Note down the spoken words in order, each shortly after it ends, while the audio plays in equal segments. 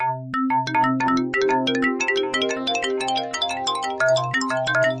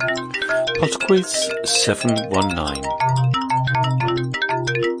PodQuiz 719.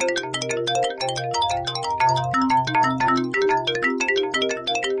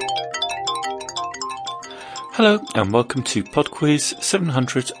 Hello and welcome to PodQuiz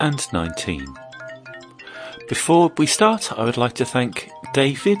 719. Before we start, I would like to thank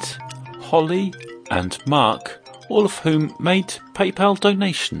David, Holly and Mark, all of whom made PayPal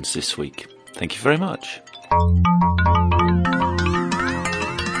donations this week. Thank you very much.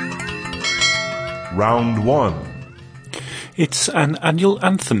 Round 1. It's an annual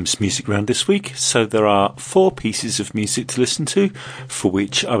anthems music round this week, so there are 4 pieces of music to listen to, for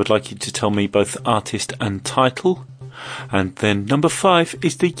which I would like you to tell me both artist and title. And then number 5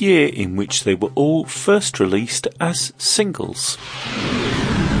 is the year in which they were all first released as singles.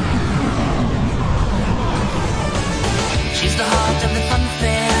 She's the heart of the fun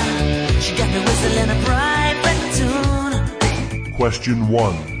fair. She got me whistling a bright red tune. Question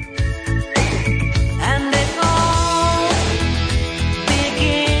 1. And it all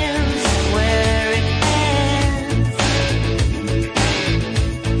begins where it ends.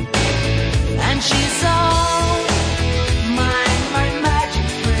 And she's all my magic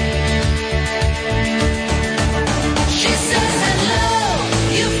friend. She says, hello,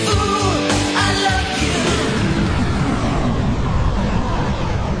 you fool, I love you.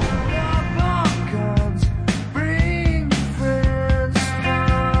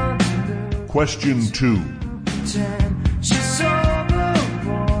 Question 2. She's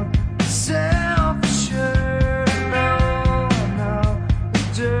overboard, self-assured, no,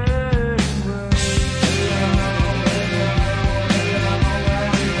 dirty word.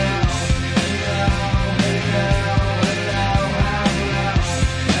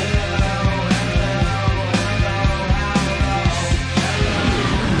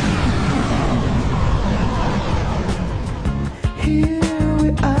 Here we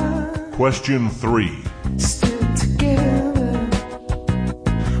are. Question 3. Still together,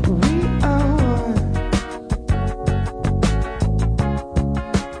 we are one.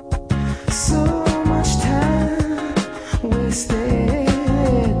 So much time wasted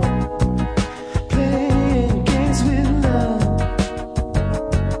playing games with love.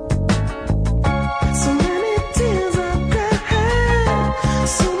 So many tears I've cried,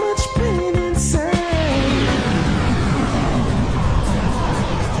 so much pain inside.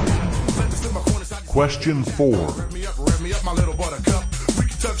 Question 4. Rev me up, my little buttercup. We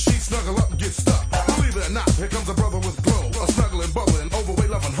can tuck sheets, snuggle up and get stuck. Believe it or not, here comes a brother with glow. A snuggling, bubbling, overweight,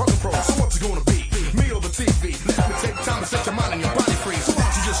 loving, hugging pro. So what's it gonna be? Me over TV. Let me take time to set your mind and your body free. So why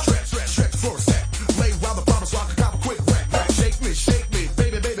don't you just stretch, floor set. Lay while the problem so I can cop a quick wreck. Shake me,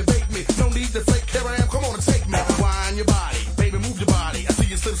 baby, bake me. No need to fake, here I am, come on and take me. Wind your body, baby, move your body. I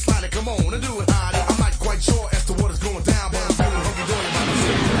see you slip sliding, come on and do it, hottie. I'm not quite sure as to what is going down, but I'm feeling hunky-dory by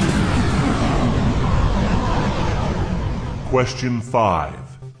myself. Question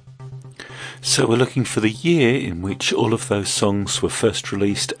 5. So we're looking for the year in which all of those songs were first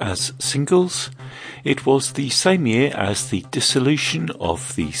released as singles. It was the same year as the dissolution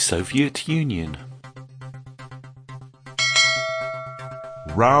of the Soviet Union.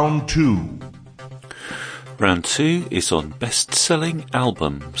 Round 2. Round 2 is on best-selling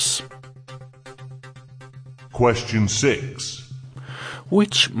albums. Question 6.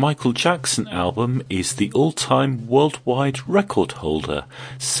 Which Michael Jackson album is the all-time worldwide record holder,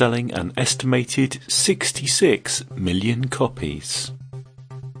 selling an estimated 66 million copies?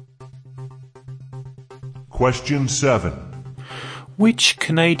 Question 7. Which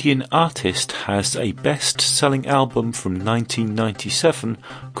Canadian artist has a best-selling album from 1997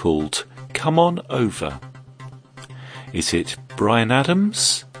 called Come On Over? Is it Bryan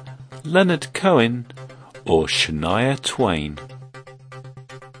Adams, Leonard Cohen, or Shania Twain?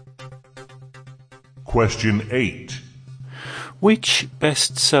 Question 8. Which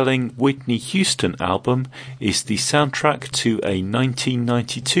best-selling Whitney Houston album is the soundtrack to a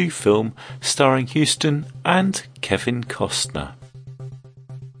 1992 film starring Houston and Kevin Costner?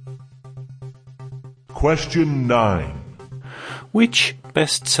 Question 9. Which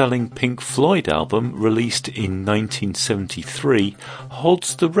best-selling Pink Floyd album released in 1973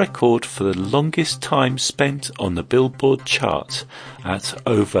 holds the record for the longest time spent on the Billboard chart at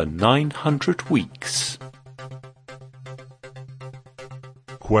over 900 weeks?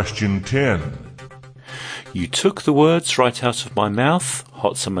 Question 10. You took the words right out of my mouth,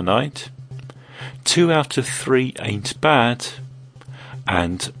 Hot Summer Night, 2 out of 3 Ain't Bad,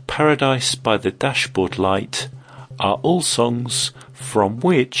 and Paradise by the Dashboard Light are all songs from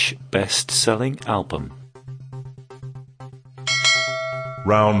which best-selling album?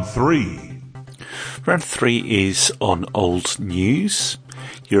 Round 3. Round 3 is on old news.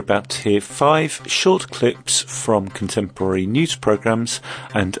 You're about to hear 5 short clips from contemporary news programmes,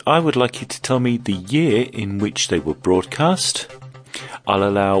 and I would like you to tell me the year in which they were broadcast. I'll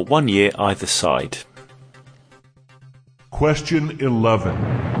allow 1 year either side. Question 11.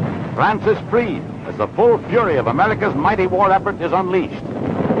 France is freed as the full fury of America's mighty war effort is unleashed.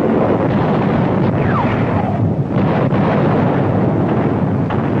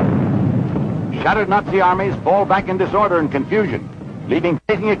 Shattered Nazi armies fall back in disorder and confusion, leaving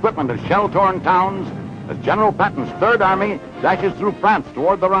fighting equipment of shell-torn towns as General Patton's Third Army dashes through France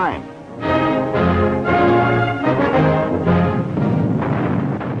toward the Rhine.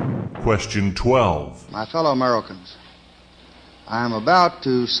 Question 12. My fellow Americans, I am about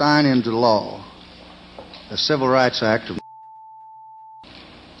to sign into law the Civil Rights Act of...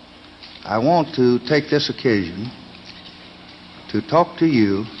 I want to take this occasion to talk to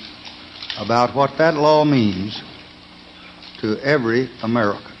you about what that law means to every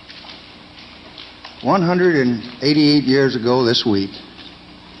American. 188 years ago this week,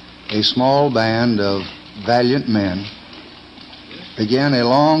 a small band of valiant men began a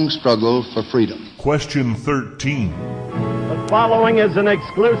long struggle for freedom. Question 13. The following is an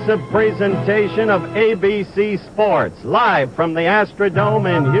exclusive presentation of ABC Sports, live from the Astrodome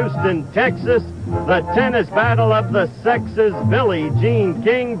in Houston, Texas. The tennis battle of the sexes, Billie Jean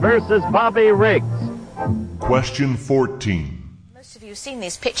King versus Bobby Riggs. Question 14. Most of you have seen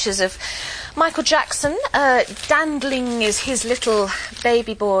these pictures of Michael Jackson dandling his little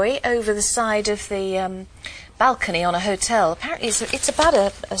baby boy over the side of the balcony on a hotel. Apparently it's about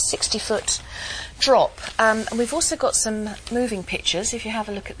a 60-foot drop. And we've also got some moving pictures, if you have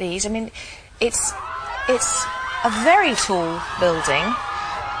a look at these. I mean, it's a very tall building,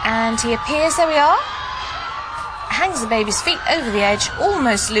 and he appears, there we are, hangs the baby's feet over the edge,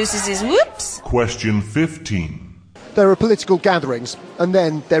 almost loses his whoops. Question 15. There are political gatherings, and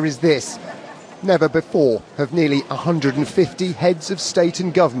then there is this. Never before have nearly 150 heads of state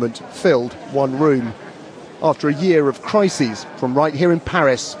and government filled one room. After a year of crises, from right here in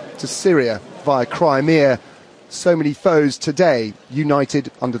Paris to Syria via Crimea, so many foes today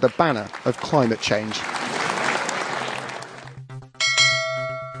united under the banner of climate change.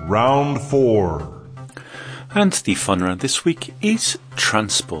 Round 4. And the fun round this week is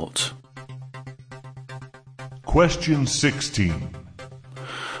transport. Question 16.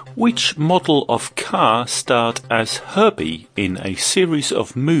 Which model of car starred as Herbie in a series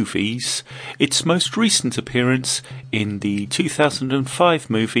of movies, its most recent appearance in the 2005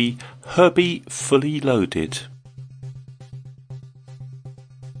 movie Herbie Fully Loaded?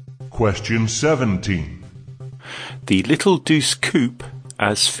 Question 17. The Little Deuce Coupe,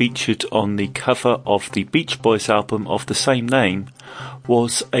 as featured on the cover of the Beach Boys album of the same name,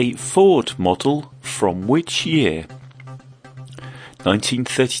 was a Ford model from which year?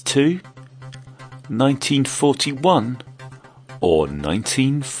 1932, 1941 or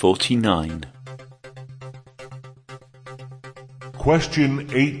 1949? Question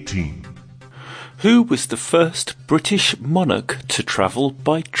 18. Who was the first British monarch to travel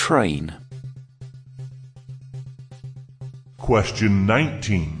by train? Question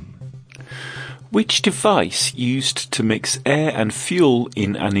 19. Which device used to mix air and fuel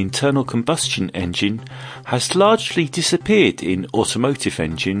in an internal combustion engine has largely disappeared in automotive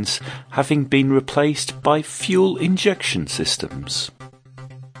engines, having been replaced by fuel injection systems?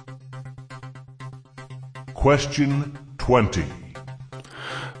 Question 20.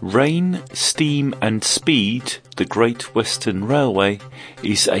 Rain, Steam and Speed, the Great Western Railway,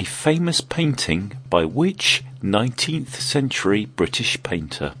 is a famous painting by which 19th century British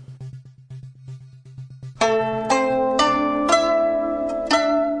painter?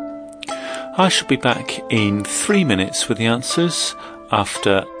 I shall be back in 3 minutes with the answers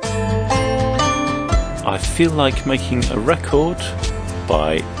after I Feel Like Making a Record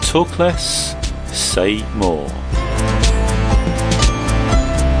by Talk Less, Say More.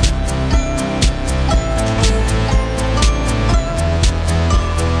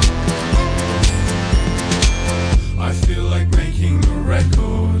 I feel like making a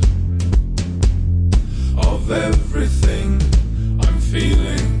record of everything I'm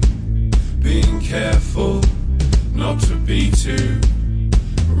feeling. Being careful not to be too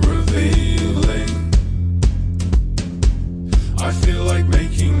revealing. I feel like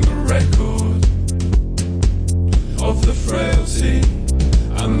making a record of the frailty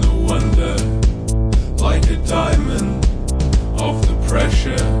and the wonder, like a diamond of the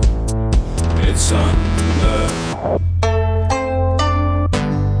pressure it's under.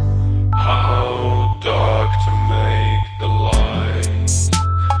 How dark to make the light.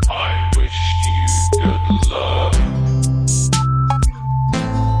 I wish you good luck.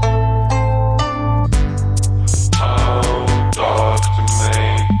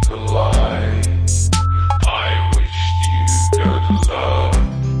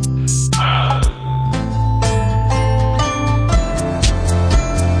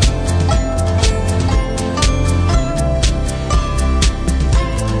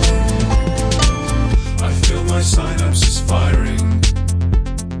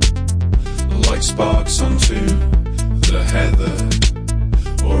 sparks onto the heather,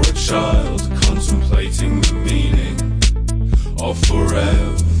 or a child contemplating the meaning of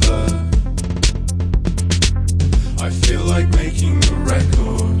forever. I feel like making a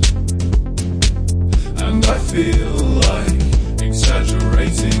record, and I feel like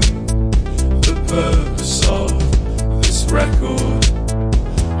exaggerating the purpose of this record.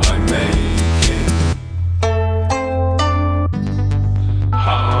 I make it.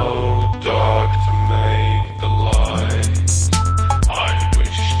 How dark to make the light. I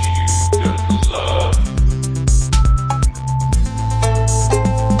wish you good luck.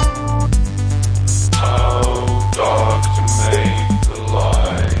 How dark to make the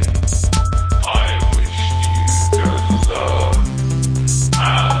light. I wish you good luck.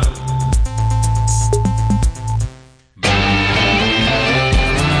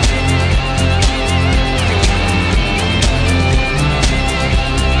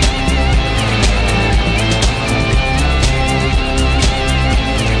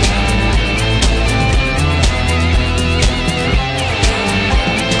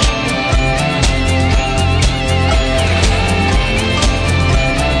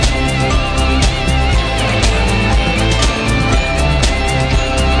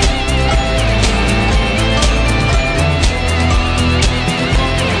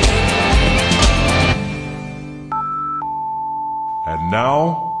 And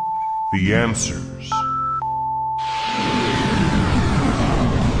now, the answers.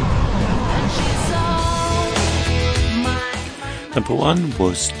 Number 1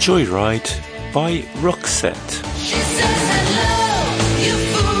 was Joyride by Roxette. She says hello, you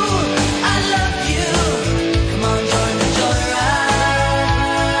fool, I love you. Come on, join the joyride.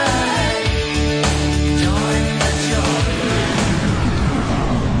 Join the joyride.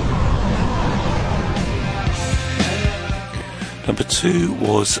 Number 2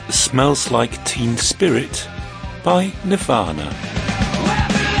 was Smells Like Teen Spirit by Nirvana.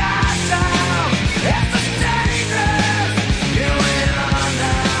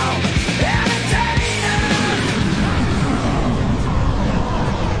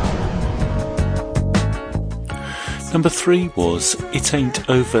 Number 3 was It Ain't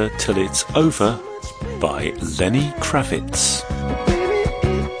Over Till It's Over by Lenny Kravitz.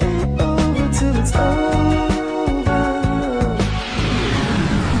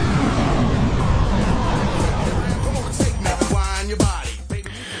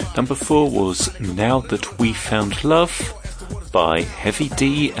 Number 4 was Now That We Found Love by Heavy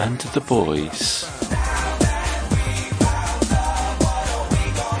D and the Boys.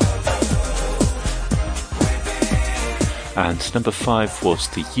 And number 5 was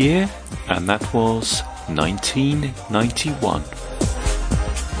The Year, and that was 1991.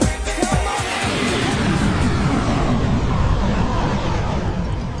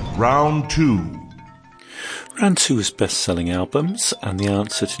 Round 2. Round 2 is best-selling albums, and the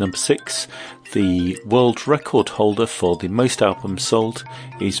answer to number 6, the world record holder for the most albums sold,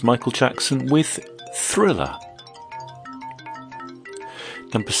 is Michael Jackson with Thriller.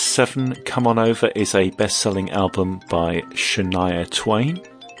 Number 7, Come On Over, is a best-selling album by Shania Twain.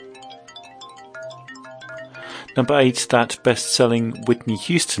 Number 8, that best-selling Whitney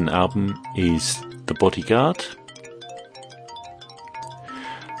Houston album is The Bodyguard.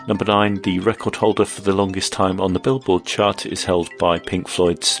 Number 9, the record holder for the longest time on the Billboard chart is held by Pink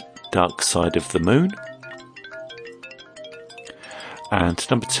Floyd's Dark Side of the Moon. And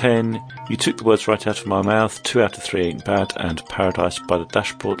number 10, You Took the Words Right Out of My Mouth, 2 Out of 3 Ain't Bad, and Paradise by the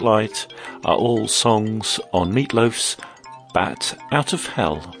Dashboard Light are all songs on Meatloaf's Bat Out of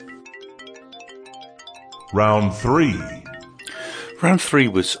Hell. Round 3. Round 3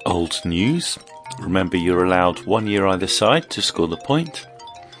 was old news. Remember, you're allowed 1 year either side to score the point.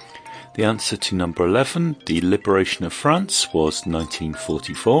 The answer to number 11, the liberation of France, was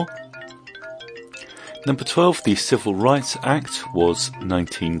 1944. Number 12, the Civil Rights Act, was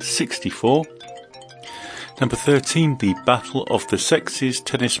 1964. Number 13, the Battle of the Sexes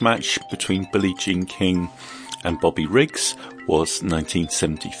tennis match between Billie Jean King and Bobby Riggs, was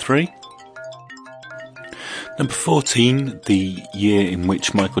 1973. Number 14, the year in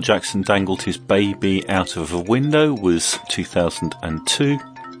which Michael Jackson dangled his baby out of a window, was 2002.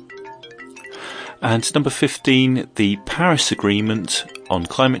 And number 15, the Paris Agreement on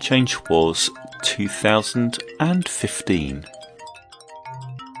climate change, was 2015.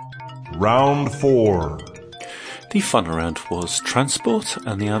 Round 4. The final round was transport,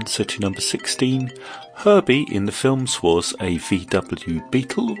 and the answer to number 16, Herbie in the films, was a VW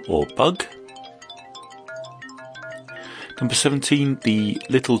Beetle or Bug. Number 17, the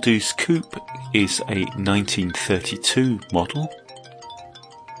Little Deuce Coupe is a 1932 model.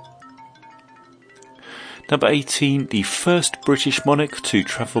 Number 18, the first British monarch to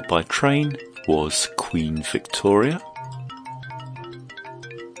travel by train was Queen Victoria.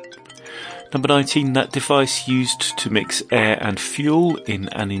 Number 19, that device used to mix air and fuel in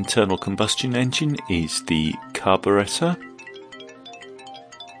an internal combustion engine is the carburettor.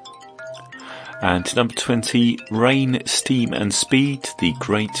 And number 20, Rain, Steam and Speed, the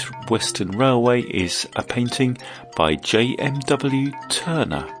Great Western Railway is a painting by J.M.W.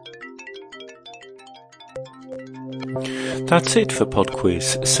 Turner. That's it for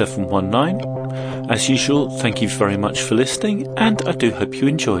PodQuiz 719. As usual, thank you very much for listening, and I do hope you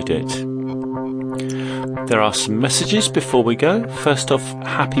enjoyed it. There are some messages before we go. First off,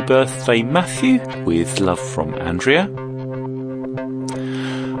 happy birthday Matthew, with love from Andrea.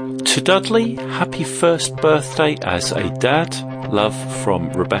 To Dudley, happy first birthday as a dad, love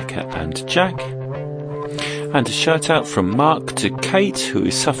from Rebecca and Jack. And a shout out from Mark to Kate, who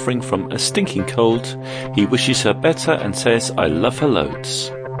is suffering from a stinking cold. He wishes her better and says, I love her loads.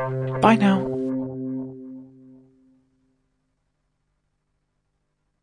 Bye now.